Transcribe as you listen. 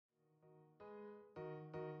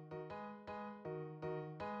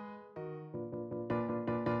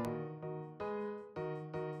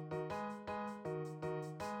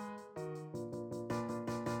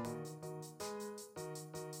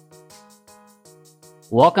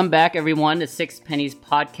Welcome back, everyone, to Six Pennies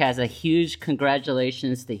Podcast. A huge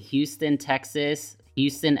congratulations to Houston, Texas,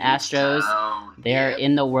 Houston Astros. They're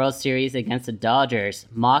in the World Series against the Dodgers.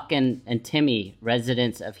 Mock and Timmy,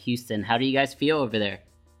 residents of Houston. How do you guys feel over there?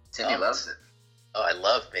 Timmy loves it. Oh, I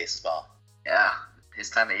love baseball. Yeah, his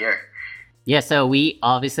time of year. Yeah, so we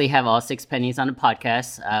obviously have all Six Pennies on the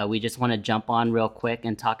podcast. We just want to jump on real quick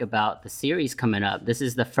and talk about the series coming up. This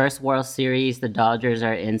is the first World Series the Dodgers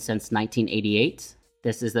are in since 1988.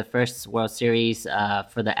 This is the first World Series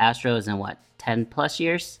for the Astros in 10 plus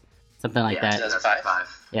years? Something like that.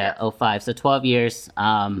 2005. Yeah, 05. So 12 years.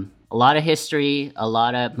 A lot of history, a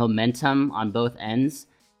lot of momentum on both ends.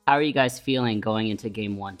 How are you guys feeling going into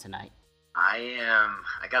game one tonight? I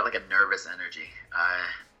got like a nervous energy.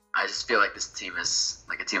 I just feel like this team is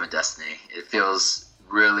like a team of destiny. It feels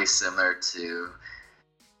really similar to,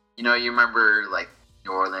 you remember like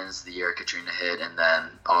New Orleans the year Katrina hit, and then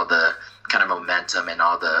all the kind of momentum and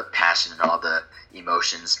all the passion and all the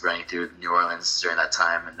emotions running through New Orleans during that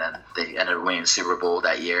time, and then they ended up winning the Super Bowl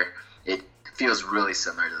that year. It feels really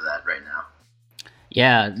similar to that right now.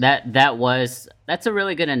 Yeah, that's a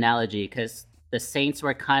really good analogy, because the Saints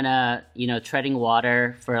were kind of, treading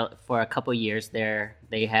water for a couple years there.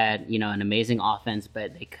 They had, an amazing offense,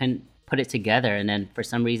 but they couldn't put it together. And then for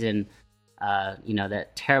some reason,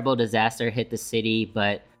 that terrible disaster hit the city,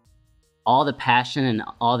 but all the passion and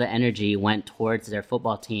all the energy went towards their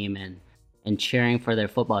football team and cheering for their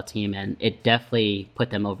football team, and it definitely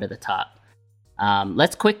put them over the top.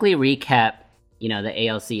 Let's quickly recap, the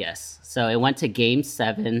ALCS. So it went to game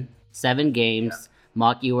 7 games. Yeah.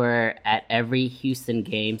 Mock, you were at every Houston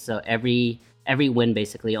game, so every win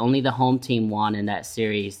basically. Only the home team won in that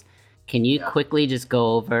series. Can you quickly just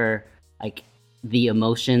go over like the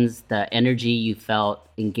emotions, the energy you felt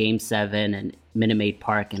in Game 7 and Minute Maid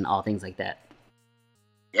Park and all things like that?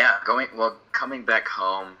 Yeah, coming back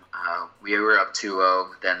home, we were up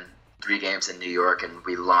 2-0, then 3 games in New York, and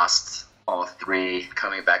we lost all 3.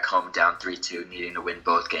 Coming back home down 3-2, needing to win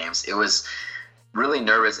both games. It was really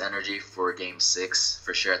nervous energy for Game 6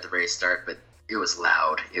 for sure at the very start, but it was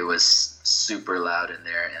loud. It was super loud in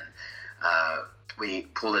there, and we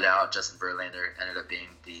pulled it out. Justin Verlander ended up being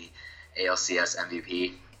the ALCS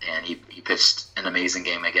MVP, and he pitched an amazing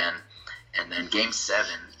game again. And then Game 7,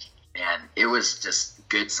 and it was just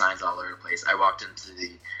good signs all over the place. I walked into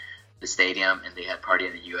the stadium, and they had Party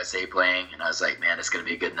in the USA playing, and I was like, man, it's going to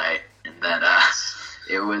be a good night. And then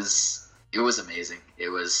it was amazing. It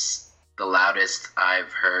was the loudest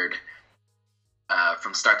I've heard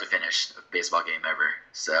from start to finish a baseball game ever.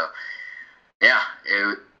 So, yeah,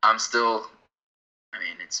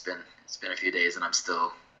 it's been a few days, and I'm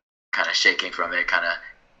still kind of shaking from it, kind of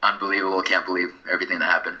unbelievable, can't believe everything that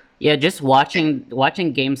happened. Yeah, just watching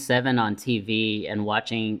Game 7 on TV and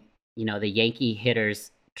watching, the Yankee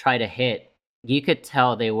hitters try to hit, you could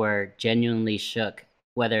tell they were genuinely shook,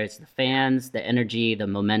 whether it's the fans, the energy, the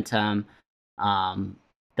momentum,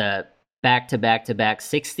 the back-to-back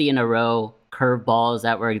 60 in a row curveballs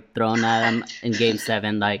that were thrown at them in Game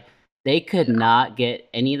 7. Like, they could not get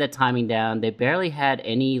any of the timing down. They barely had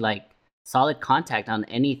any, solid contact on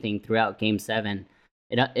anything throughout Game 7.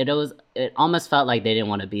 It almost felt like they didn't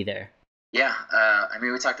want to be there. Yeah,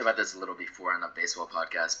 we talked about this a little before on the baseball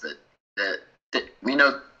podcast, but we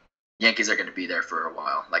know Yankees are going to be there for a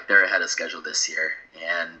while. Like, they're ahead of schedule this year,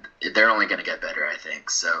 and they're only going to get better, I think.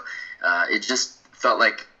 So it just felt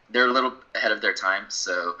like they're a little ahead of their time.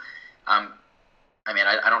 So I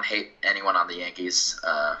don't hate anyone on the Yankees.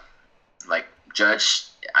 Like Judge,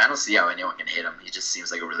 I don't see how anyone can hate him. He just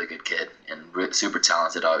seems like a really good kid and super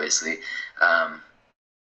talented, obviously.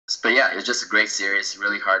 But yeah, it was just a great series,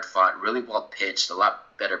 really hard fought, really well pitched, a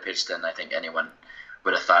lot better pitched than I think anyone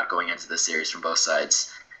would have thought going into the series from both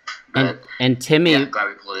sides. But, and Timmy, I'm glad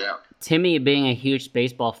we pulled it out. Timmy, being a huge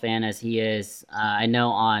baseball fan as he is, I know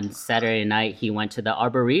on Saturday night he went to the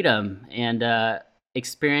Arboretum and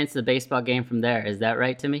experienced the baseball game from there. Is that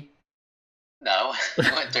right, Timmy? No,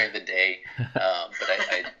 I went during the day, but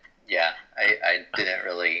I didn't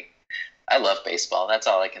really. I love baseball. That's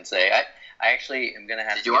all I can say. I actually am gonna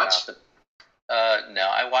have Did to you get watch? off the. No,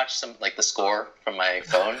 I watched some the score from my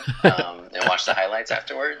phone and watched the highlights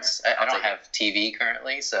afterwards. I don't have TV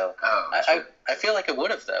currently, so I feel like I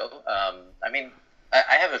would have though.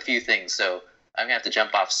 I have a few things, so I'm gonna have to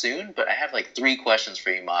jump off soon. But I have 3 questions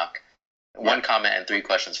for you, Mock. One comment and 3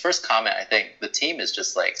 questions. First comment, I think the team is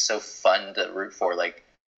just so fun to root for.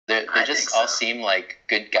 They just all seem like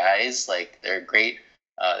good guys. They're great.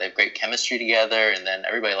 They have great chemistry together, and then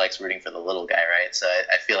everybody likes rooting for the little guy, right? So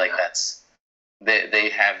I feel like that's they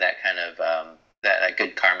have that kind of that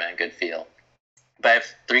good karma and good feel. But I have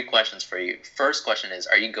 3 questions for you. First question is,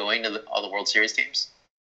 are you going to all the World Series teams?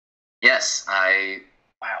 Yes, I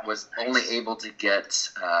was only able to get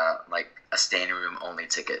like a standing room only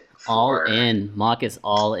ticket. All in. Mock is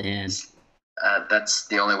all in. That's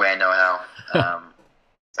the only way I know how.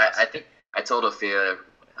 I think I told Ophia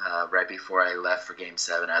right before I left for Game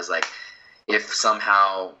 7, I was like, if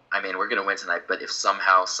somehow, I mean, we're going to win tonight, but if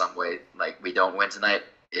somehow, some way, like, we don't win tonight,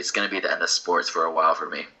 it's going to be the end of sports for a while for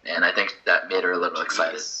me. And I think that made her a little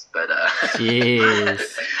excited. But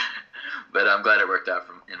but I'm glad it worked out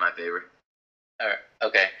in my favor. All right.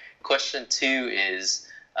 Okay. Question 2 is,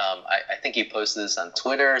 I think you posted this on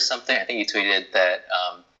Twitter or something. I think you tweeted that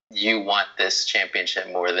you want this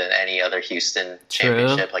championship more than any other Houston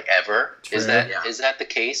championship, like ever. True. Is that the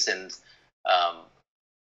case? And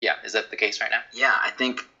is that the case right now? Yeah, I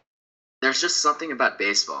think there's just something about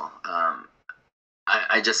baseball.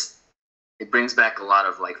 It brings back a lot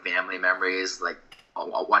of like family memories, like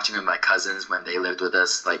watching with my cousins when they lived with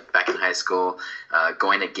us, like back in high school,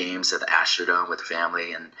 going to games at the Astrodome with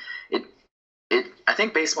family, and I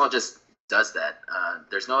think baseball just does that.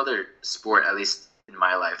 There's no other sport, at least in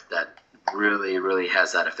my life, that really, really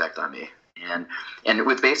has that effect on me. And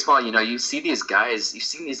with baseball, you've seen these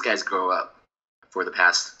guys grow up for the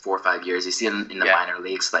past 4 or 5 years. You see them in the minor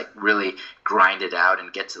leagues, like really grind it out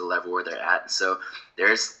and get to the level where they're at. So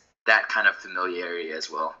there's that kind of familiarity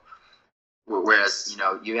as well. Whereas,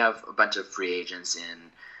 you have a bunch of free agents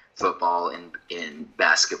in football and in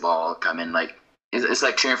basketball come in, like, it's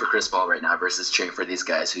like cheering for Chris Paul right now versus cheering for these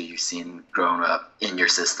guys who you've seen growing up in your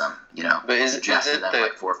system, But is it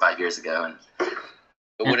like 4 or 5 years ago?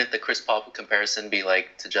 But wouldn't the Chris Paul comparison be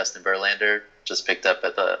like to Justin Verlander, just picked up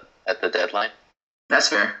at the deadline? That's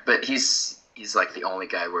fair, but he's like the only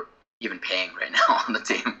guy we're even paying right now on the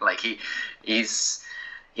team. Like he's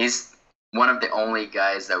one of the only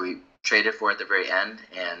guys that we traded for at the very end,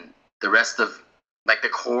 and the rest of like the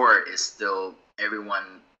core is still everyone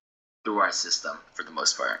through our system for the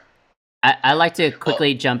most part. I like to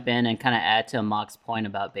quickly jump in and kind of add to Mock's point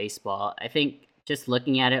about baseball. I think just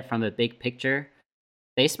looking at it from a big picture,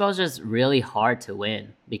 baseball is just really hard to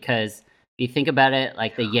win because if you think about it,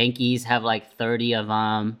 like the Yankees have like 30 of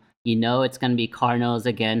them. It's going to be Cardinals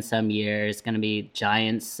again some years. It's going to be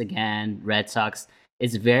Giants again, Red Sox.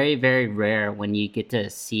 It's very, very rare when you get to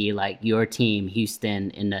see like your team, Houston,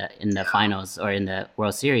 in the finals or in the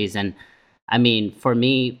World Series. And I mean, for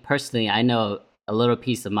me personally, I know a little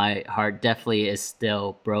piece of my heart definitely is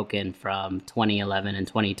still broken from 2011 and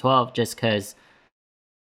 2012, just because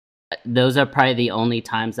those are probably the only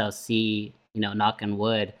times I'll see, knock on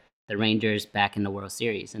wood, the Rangers back in the World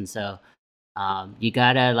Series. And so you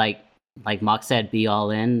gotta, like Mock said, be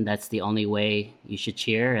all in. That's the only way you should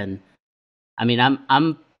cheer. And I mean,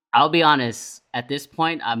 I'll be honest, at this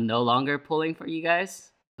point, I'm no longer pulling for you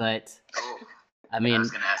guys, but I mean, I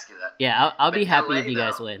was going to ask you that. Yeah, I'll be happy if you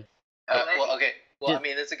guys win. Okay. Well, I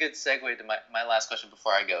mean, that's a good segue to my last question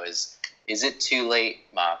before I go is it too late,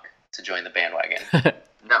 Mock, to join the bandwagon?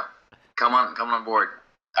 No. Come on board.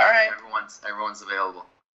 All right. Everyone's available.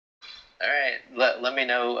 All right. Let me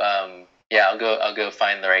know. I'll go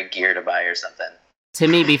find the right gear to buy or something.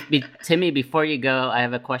 Timmy, before you go, I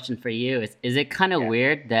have a question for you. Is it kind of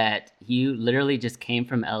weird that you literally just came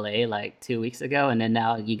from LA like 2 weeks ago, and then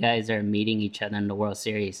now you guys are meeting each other in the World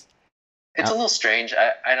Series? It's a little strange.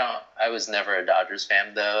 I was never a Dodgers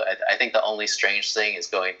fan though. I think the only strange thing is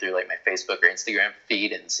going through like my Facebook or Instagram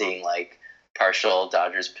feed and seeing like partial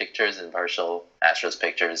Dodgers pictures and partial Astros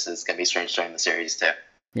pictures is gonna be strange during the series too.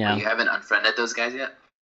 Yeah. You haven't unfriended those guys yet?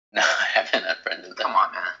 No, I haven't unfriended them. Come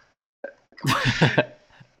on, man.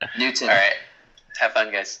 Newton. All right. Have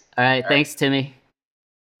fun, guys. All right. Thanks, Timmy.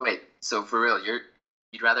 Wait, so for real,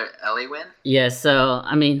 you'd rather LA win? Yeah, so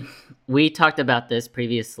I mean, we talked about this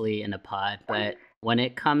previously in a pod, but when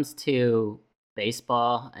it comes to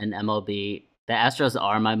baseball and MLB, the Astros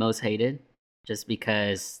are my most hated just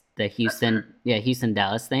because the Houston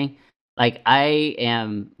Dallas thing. Like I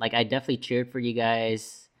definitely cheered for you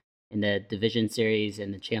guys in the division series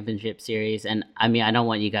and the championship series, and I mean, I don't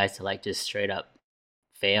want you guys to like just straight up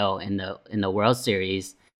fail in the World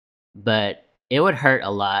Series, but it would hurt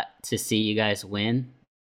a lot to see you guys win,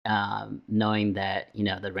 knowing that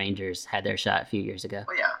the Rangers had their shot a few years ago.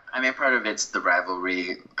 Well, yeah, I mean, part of it's the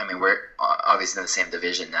rivalry. I mean, we're obviously in the same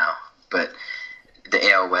division now, but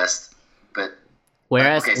the AL West. But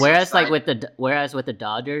whereas with the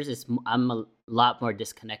Dodgers, I'm a lot more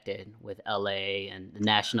disconnected with LA and the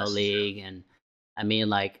National League, and I mean,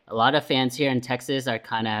 like a lot of fans here in Texas are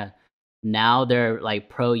kind of now they're like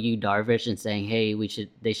pro Yu Darvish and saying, hey,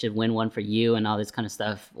 they should win one for you and all this kind of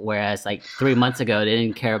stuff. Whereas like 3 months ago, they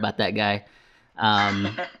didn't care about that guy.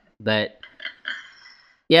 But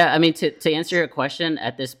yeah, I mean, to answer your question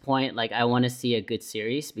at this point, like I want to see a good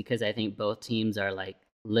series because I think both teams are like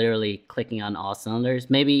literally clicking on all cylinders.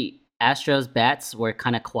 Maybe Astros bats were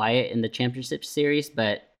kind of quiet in the championship series,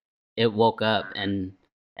 but it woke up, and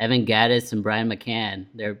Evan Gattis and Brian McCann,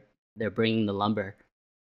 they're bringing the lumber.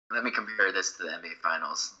 Let me compare this to the NBA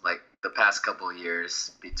Finals. Like the past couple of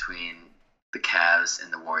years between the Cavs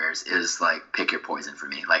and the Warriors is like pick your poison for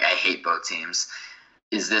me. Like I hate both teams.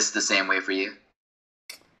 Is this the same way for you?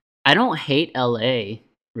 I don't hate LA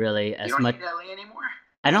really as much. You don't hate LA anymore?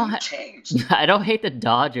 I don't changed. I don't hate the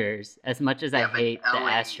Dodgers as much as I hate the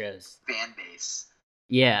Astros. Fan base.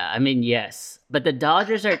 Yeah, I mean yes, but the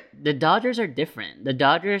Dodgers are different. The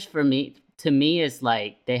Dodgers to me is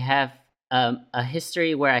like they have a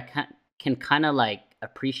history where I can kind of like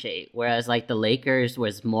appreciate, whereas like the Lakers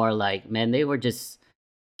was more like, man, they were just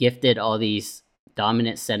gifted all these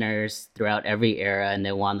dominant centers throughout every era, and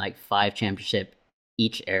they won like 5 championships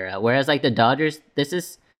each era. Whereas like the Dodgers, this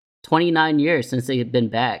is 29 years since they've been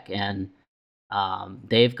back, and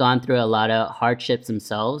they've gone through a lot of hardships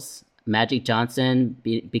themselves. Magic Johnson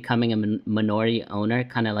becoming a minority owner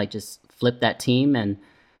kind of like just flipped that team, and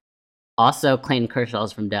also Clayton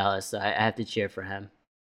Kershaw's from Dallas, so I have to cheer for him.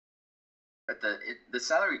 But the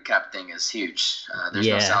salary cap thing is huge. There's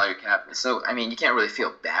no salary cap, so I mean you can't really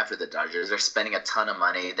feel bad for the Dodgers. They're spending a ton of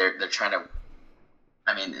money. They're trying to.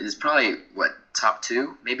 I mean, it's probably top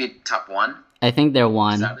 2, maybe top 1. I think they're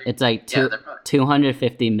 1. Salary? It's like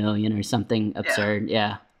 250 million or something absurd.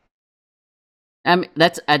 Yeah. I mean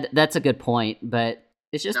that's a good point, but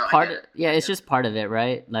it's just it's just part of it,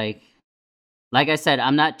 right? Like I said,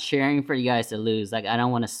 I'm not cheering for you guys to lose. Like I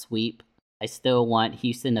don't want to sweep. I still want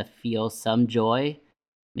Houston to feel some joy,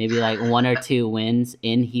 maybe like 1 or 2 wins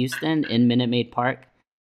in Houston in Minute Maid Park.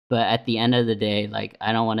 But at the end of the day, like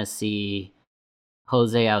I don't want to see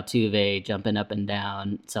Jose Altuve jumping up and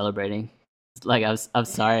down celebrating. Like I'm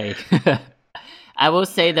sorry. I will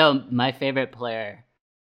say though, my favorite player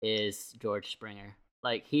is George Springer.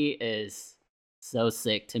 Like he is so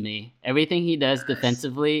sick to me. Everything he does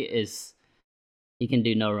defensively he can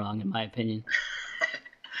do no wrong in my opinion.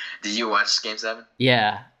 Did you watch Game 7?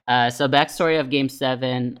 Yeah. So backstory of Game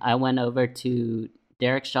 7, I went over to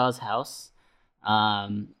Derek Shaw's house.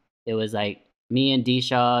 It was like me and D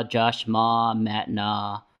Shaw, Josh Ma, Matt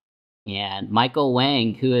Na, and Michael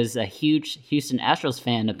Wang, who is a huge Houston Astros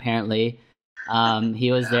fan apparently.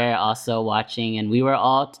 He was there also watching, and we were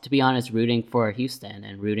all, to be honest, rooting for Houston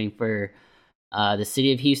and rooting for the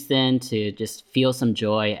city of Houston to just feel some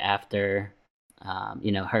joy after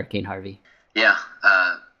Hurricane Harvey. Yeah,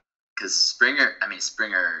 because Springer,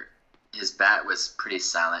 his bat was pretty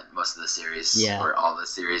silent most of the series, or all the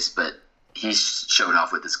series, but he showed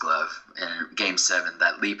off with his glove in Game 7,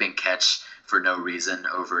 that leaping catch for no reason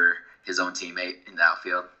over his own teammate in the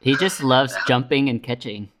outfield. He just loves jumping and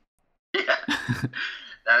catching. Yeah,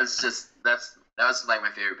 that was like my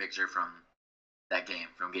favorite picture from that game,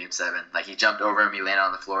 from Game 7. Like he jumped over him, he landed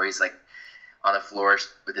on the floor. He's like on the floor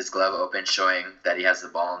with his glove open, showing that he has the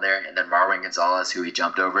ball in there. And then Marwin Gonzalez, who he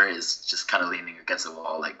jumped over, is just kind of leaning against the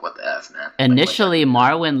wall. Like, what the F, man? Initially,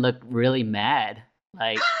 Marwin looked really mad.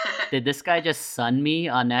 Like, did this guy just sun me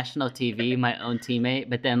on national TV, my own teammate?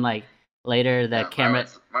 But then, like, later the camera...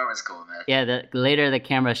 Marwin's cool, man. Yeah, later the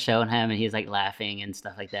camera showed him, and he's, like, laughing and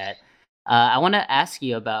stuff like that. I want to ask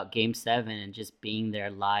you about Game 7 and just being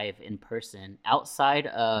there live in person. Outside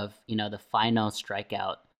of, the final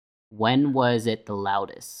strikeout, when was it the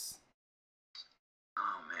loudest?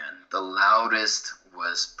 Oh, man. The loudest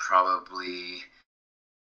was probably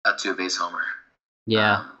Altuve's homer.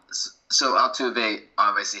 Yeah. So Altuve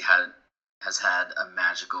obviously has had a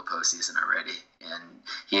magical postseason already. And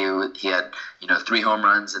he had, 3 home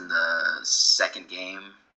runs in the second game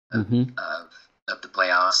of the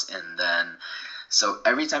playoffs. And then, so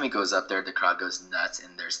every time he goes up there, the crowd goes nuts,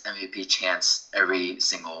 and there's MVP chants every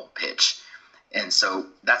single pitch. And so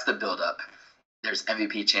that's the build-up. There's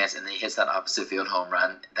MVP chance, and then he hits that opposite field home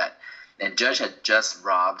run. And Judge had just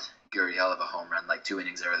robbed Gurriel of a home run like 2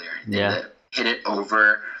 innings earlier. Yeah. Hit it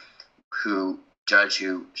over Judge,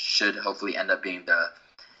 who should hopefully end up being the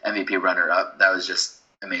MVP runner-up. That was just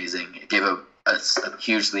amazing. It gave a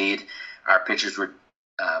huge lead. Our pitchers were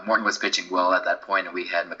Morton was pitching well at that point, and we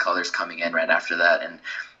had McCullers coming in right after that, and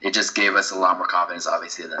it just gave us a lot more confidence,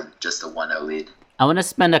 obviously, than just a 1-0 lead. I want to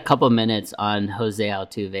spend a couple minutes on Jose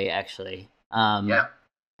Altuve, actually.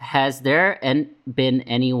 Has there been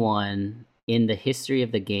anyone in the history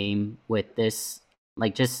of the game with this,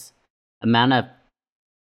 like, just amount of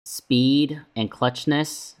speed and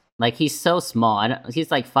clutchness? Like, he's so small.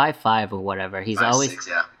 He's like 5'5" or whatever. He's 5'6",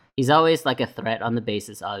 yeah. he's always like a threat on the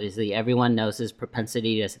bases. Obviously, everyone knows his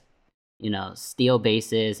propensity to steal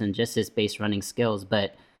bases and just his base running skills.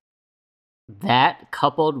 But that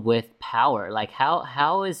coupled with power, like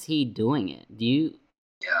how is he doing it?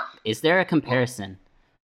 Is there a comparison?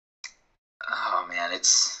 Oh man,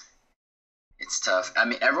 it's tough. I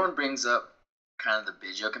mean, everyone brings up kind of the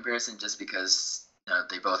Biggio comparison just because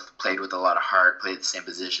they both played with a lot of heart, played the same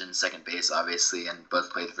position, second base, obviously, and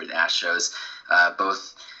both played for the Astros.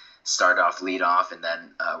 Both started off lead off and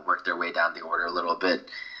then worked their way down the order a little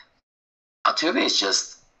bit. Altuve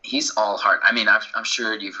is he's all heart. I mean, I'm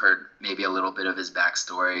sure you've heard maybe a little bit of his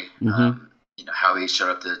backstory. Mm-hmm. How he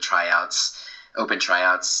showed up to the tryouts, open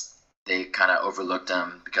tryouts. They kind of overlooked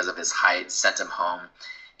him because of his height, sent him home,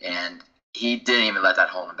 and he didn't even let that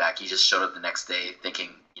hold him back. He just showed up the next day thinking,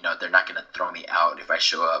 they're not going to throw me out if I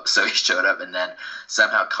show up. So he showed up and then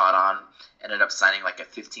somehow caught on, ended up signing like a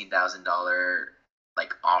 $15,000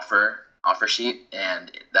 like offer sheet.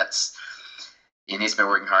 And he's been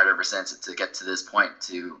working hard ever since to get to this point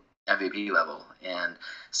to MVP level. And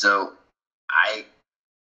so I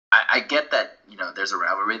get that, there's a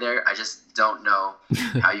rivalry there. I just don't know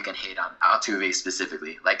how you can hate on Altuve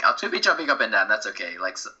specifically. Like Altuve jumping up and down, that's okay.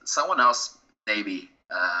 Like someone else, maybe.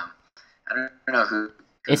 I don't know who.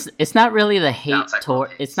 It's not really the hate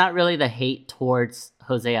it's not really the hate towards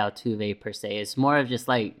Jose Altuve per se. It's more of just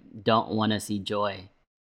like don't want to see joy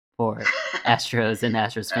for Astros and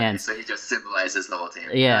Astros fans. So he just symbolizes the whole team.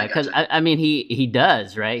 Yeah, because I mean he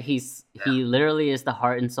does, right? He literally is the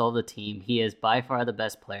heart and soul of the team. He is by far the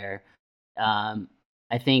best player.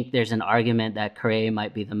 I think there's an argument that Correa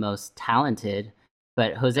might be the most talented,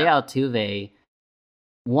 but Jose Altuve,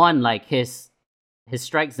 one, like his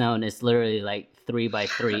strike zone is literally like 3 by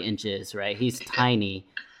 3 inches, right? He's tiny,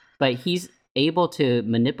 but he's able to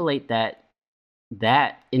manipulate that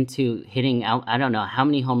into hitting out. I don't know how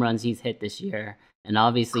many home runs he's hit this year, and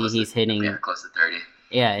obviously he's hitting close to 30.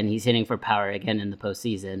 Yeah, and he's hitting for power again in the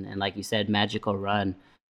postseason, and like you said, magical run.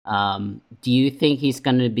 Do you think he's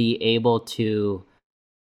going to be able to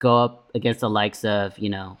go up against the likes of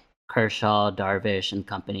Kershaw, Darvish, and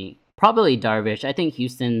company? Probably Darvish. I think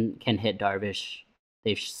Houston can hit Darvish.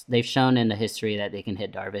 They've shown in the history that they can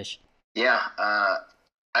hit Darvish. Yeah,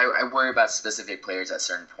 I worry about specific players at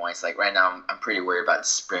certain points. Like right now, I'm pretty worried about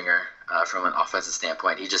Springer from an offensive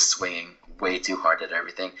standpoint. He's just swinging way too hard at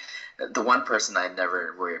everything. The one person I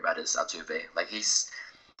never worry about is Altuve. Like he's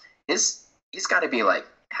got to be like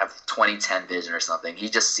have 20/10 vision or something. He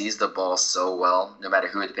just sees the ball so well, no matter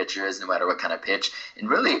who the pitcher is, no matter what kind of pitch, and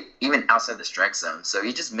really even outside the strike zone. So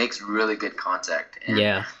he just makes really good contact. And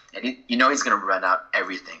he's going to run out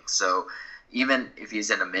everything. So even if he's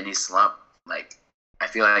in a mini slump, like I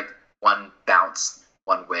feel like one bounce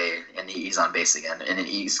one way and he's on base again, and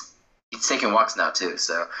he's taking walks now too.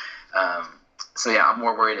 So I'm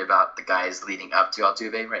more worried about the guys leading up to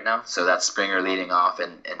Altuve right now. So that's Springer leading off,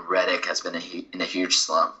 and Reddick has been in a huge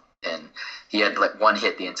slump, and he had like one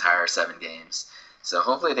hit the entire 7 games. So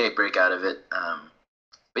hopefully they break out of it.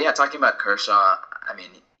 But yeah, talking about Kershaw, I mean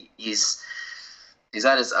he's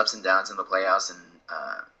had his ups and downs in the playoffs, and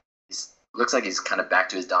looks like he's kind of back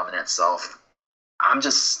to his dominant self. I'm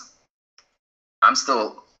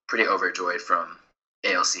still pretty overjoyed from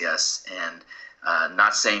ALCS, and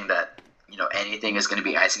not saying that anything is going to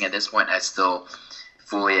be icing at this point. I still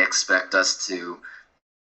fully expect us to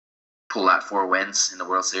pull out 4 wins in the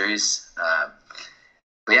World Series.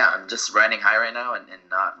 But yeah, I'm just riding high right now and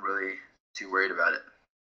not really too worried about it.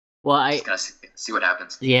 Well, I just gonna see what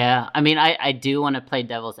happens. Yeah, I mean, I do want to play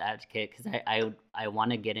devil's advocate because I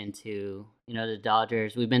want to get into the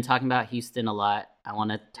Dodgers. We've been talking about Houston a lot. I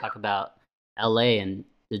want to talk about LA and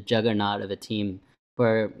the juggernaut of a team.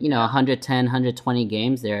 For 110, 120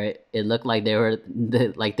 games there, it looked like they were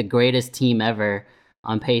the greatest team ever,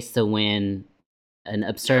 on pace to win an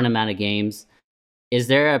absurd amount of games. Is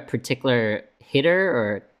there a particular hitter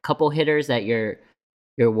or a couple hitters that you're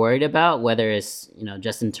worried about, whether it's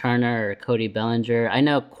Justin Turner or Cody Bellinger? I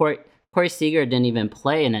know Corey Seager didn't even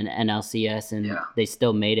play in an NLCS, and they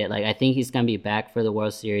still made it. Like I think he's gonna be back for the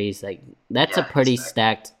World Series. Like that's a pretty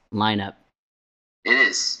stacked lineup. It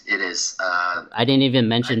is. I didn't even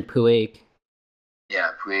mention Puig.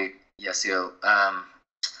 Yeah, Puig, Yasiel.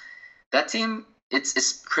 That team,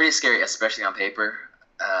 it's pretty scary, especially on paper.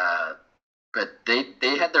 But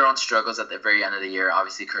they had their own struggles at the very end of the year.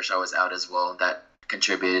 Obviously, Kershaw was out as well. That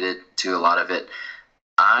contributed to a lot of it.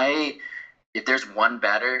 If there's one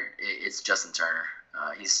batter, it's Justin Turner.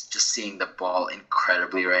 He's just seeing the ball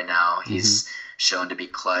incredibly right now. He's shown to be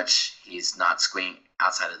clutch. He's not swinging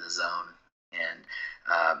outside of the zone.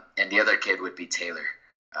 And the other kid would be Taylor.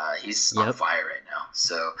 He's on fire right now.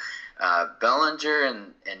 So Bellinger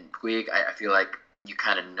and Puig, I feel like you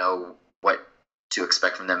kind of know what to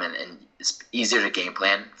expect from them, and it's easier to game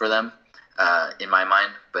plan for them in my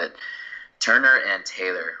mind. But Turner and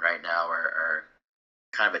Taylor right now are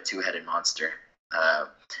kind of a two-headed monster.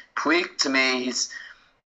 Puig, to me,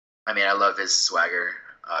 I love his swagger.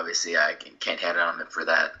 Obviously, I can't hate on him for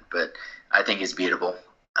that, but I think he's beatable.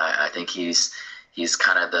 I think he's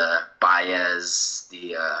kind of the Baez,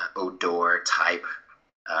 the Odor type,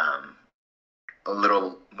 a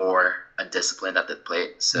little more undisciplined at the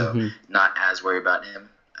plate, so not as worried about him.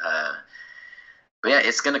 But yeah,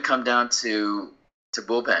 it's going to come down to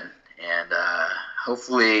bullpen, and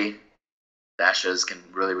hopefully the Astros can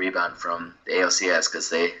really rebound from the ALCS because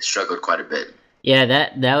they struggled quite a bit. Yeah,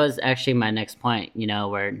 that was actually my next point.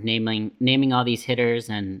 We're naming all these hitters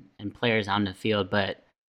and players on the field, but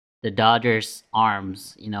the Dodgers'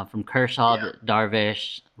 arms, from Kershaw to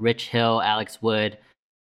Darvish, Rich Hill, Alex Wood,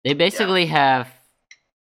 they basically have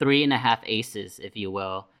 3.5 aces, if you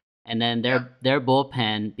will. And then their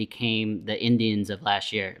bullpen became the Indians of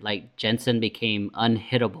last year. Like Jensen became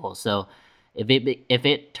unhittable. So if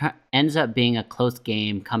it ends up being a close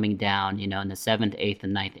game coming down, in the 7th, 8th,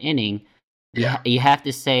 and 9th inning, you have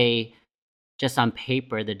to say, just on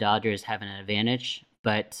paper, the Dodgers have an advantage,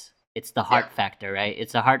 but it's the heart factor, right?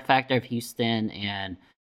 It's the heart factor of Houston and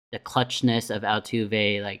the clutchness of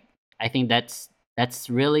Altuve. Like, I think that's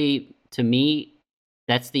really, to me,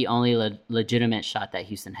 that's the only legitimate shot that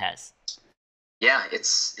Houston has. Yeah,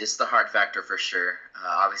 it's the heart factor for sure.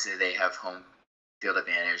 Obviously, they have home field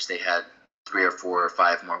advantage. They had 3 or 4 or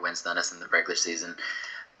 5 more wins than us in the regular season,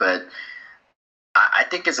 but I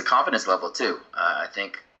think it's a confidence level too. I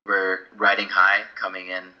think we're riding high coming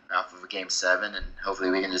in off of Game 7, and hopefully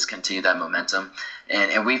we can just continue that momentum.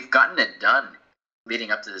 And we've gotten it done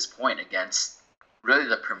leading up to this point against really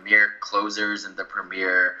the premier closers and the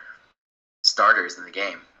premier starters in the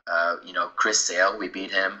game. Chris Sale, we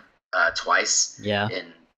beat him twice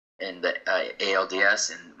in the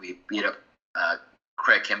ALDS, and we beat up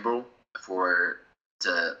Craig Kimbrell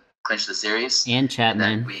to clinch the series. And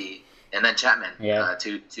Chapman. And then Chapman,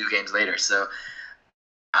 two games later. So,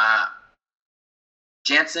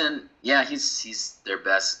 Jansen, he's their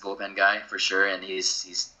best bullpen guy for sure, and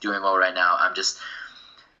he's doing well right now.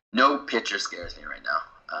 No pitcher scares me right now.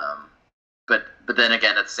 But then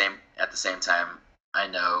again, at the same time, I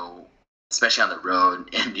know, especially on the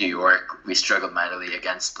road in New York, we struggled mightily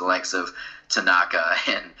against the likes of Tanaka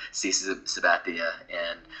and CC Sabathia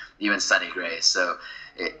and even Sonny Gray. So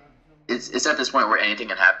it's at this point where anything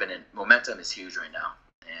can happen, and momentum is huge right now.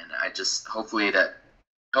 And I just hopefully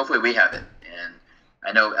we have it. And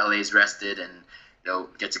I know LA's rested, and they'll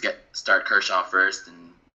get to start Kershaw first,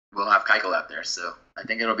 and we'll have Keuchel out there. So I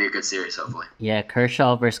think it'll be a good series, hopefully. Yeah,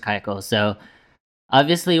 Kershaw versus Keuchel. So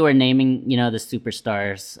obviously we're naming, the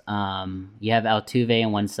superstars. You have Altuve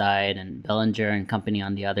on one side and Bellinger and company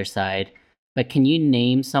on the other side. But can you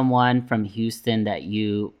name someone from Houston that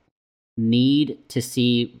you need to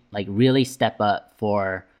see like really step up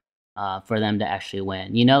for them to actually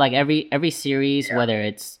win? Like every series, whether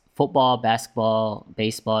it's football, basketball,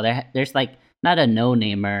 baseball, there's like not a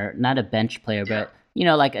no-namer, not a bench player, but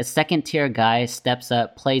like a second-tier guy steps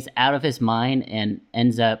up, plays out of his mind, and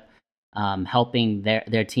ends up helping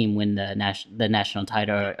their team win the national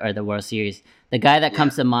title or the World Series. The guy that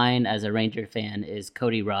comes to mind as a Ranger fan is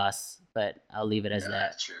Cody Ross, but I'll leave it as that.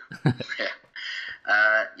 That's true.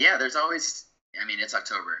 There's always, it's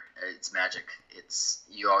October. It's magic.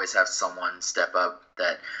 You always have someone step up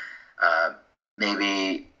that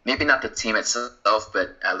maybe not the team itself,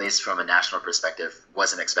 but at least from a national perspective,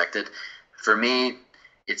 wasn't expected. For me,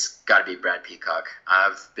 it's got to be Brad Peacock.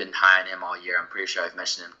 I've been high on him all year. I'm pretty sure I've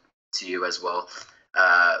mentioned him to you as well.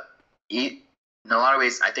 In a lot of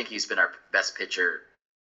ways, I think he's been our best pitcher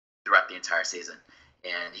throughout the entire season.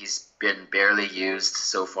 And he's been barely used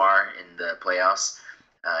so far in the playoffs.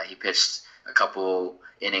 He pitched a couple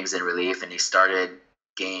innings in relief, and he started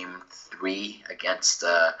Game 3 against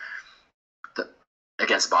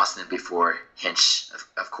Boston before Hinch,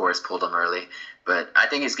 of course, pulled him early. But I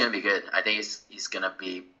think he's going to be good. I think he's going to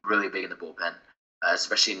be really big in the bullpen,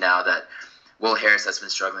 especially now that Will Harris has been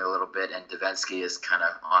struggling a little bit, and Davinsky is kind of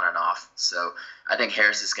on and off. So I think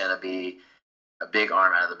Harris is going to be a big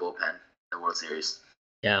arm out of the bullpen in the World Series.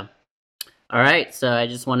 Yeah. All right. So I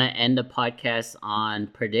just want to end the podcast on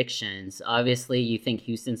predictions. Obviously, you think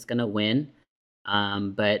Houston's going to win,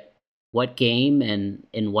 but what game and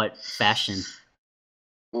in what fashion?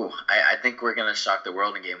 I think we're going to shock the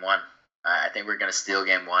world in Game 1. I think we're going to steal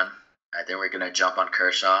Game 1. I think we're going to jump on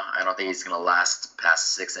Kershaw. I don't think he's going to last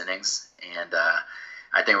past 6 innings. And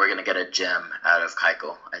I think we're going to get a gem out of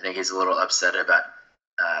Keuchel. I think he's a little upset about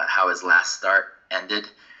how his last start ended.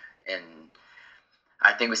 And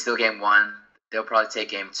I think we steal game 1. They'll probably take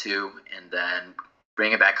game 2 and then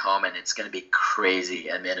bring it back home, and it's going to be crazy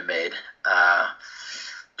at Minute Maid.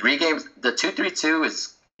 3 games, the 2-3-2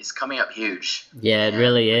 is coming up huge. Yeah, it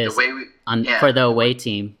really is. The way for the away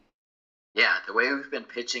team. Yeah, the way we've been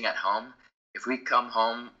pitching at home, if we come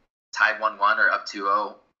home tied 1-1 or up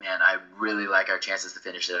 2-0, man, I really like our chances to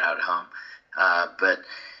finish it out at home. But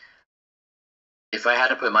if I had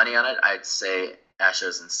to put money on it, I'd say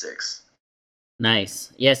Astros in 6.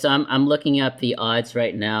 Nice. Yeah, so I'm looking up the odds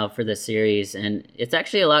right now for the series, and it's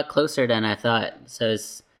actually a lot closer than I thought. So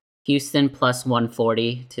it's Houston plus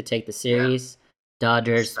 140 to take the series,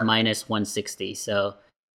 Dodgers minus 160. So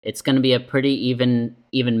it's going to be a pretty even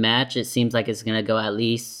match. It seems like it's going to go at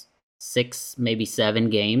least 6, maybe 7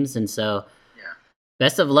 games, and so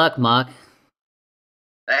best of luck, Mock.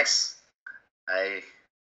 Thanks.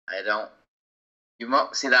 You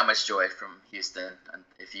won't see that much joy from Houston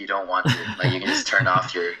if you don't want to. Like, you can just turn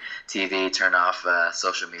off your TV, turn off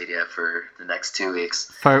social media for the next 2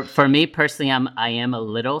 weeks. For me personally, I am a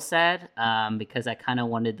little sad because I kind of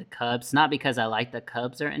wanted the Cubs. Not because I like the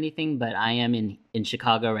Cubs or anything, but I am in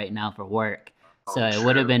Chicago right now for work. So it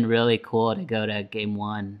would have been really cool to go to game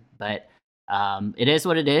 1. But it is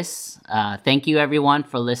what it is. Thank you, everyone,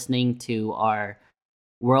 for listening to our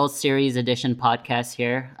World Series edition podcast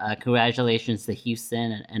here. Congratulations to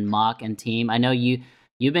Houston and Mock and team. I know you've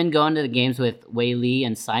been going to the games with Wei Lee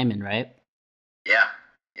and Simon, right? Yeah.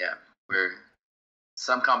 We're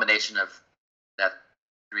some combination of that.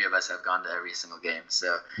 3 of us have gone to every single game.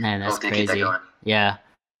 So man, that's hopefully crazy. Keep that going. Yeah.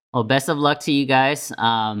 Well, best of luck to you guys.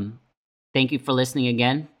 Thank you for listening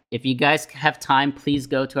again. If you guys have time, please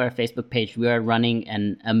go to our Facebook page. We are running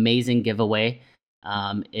an amazing giveaway.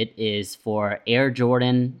 It is for Air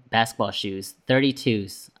Jordan basketball shoes,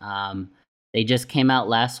 32s. They just came out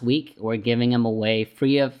last week. We're giving them away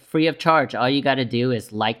free of charge. All you got to do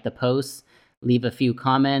is like the post, leave a few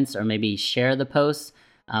comments, or maybe share the post.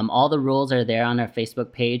 All the rules are there on our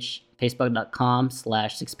Facebook page,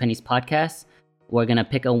 facebook.com/sixpenniespodcast. We're going to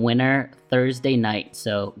pick a winner Thursday night.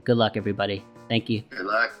 So good luck, everybody. Thank you. Good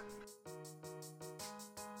luck.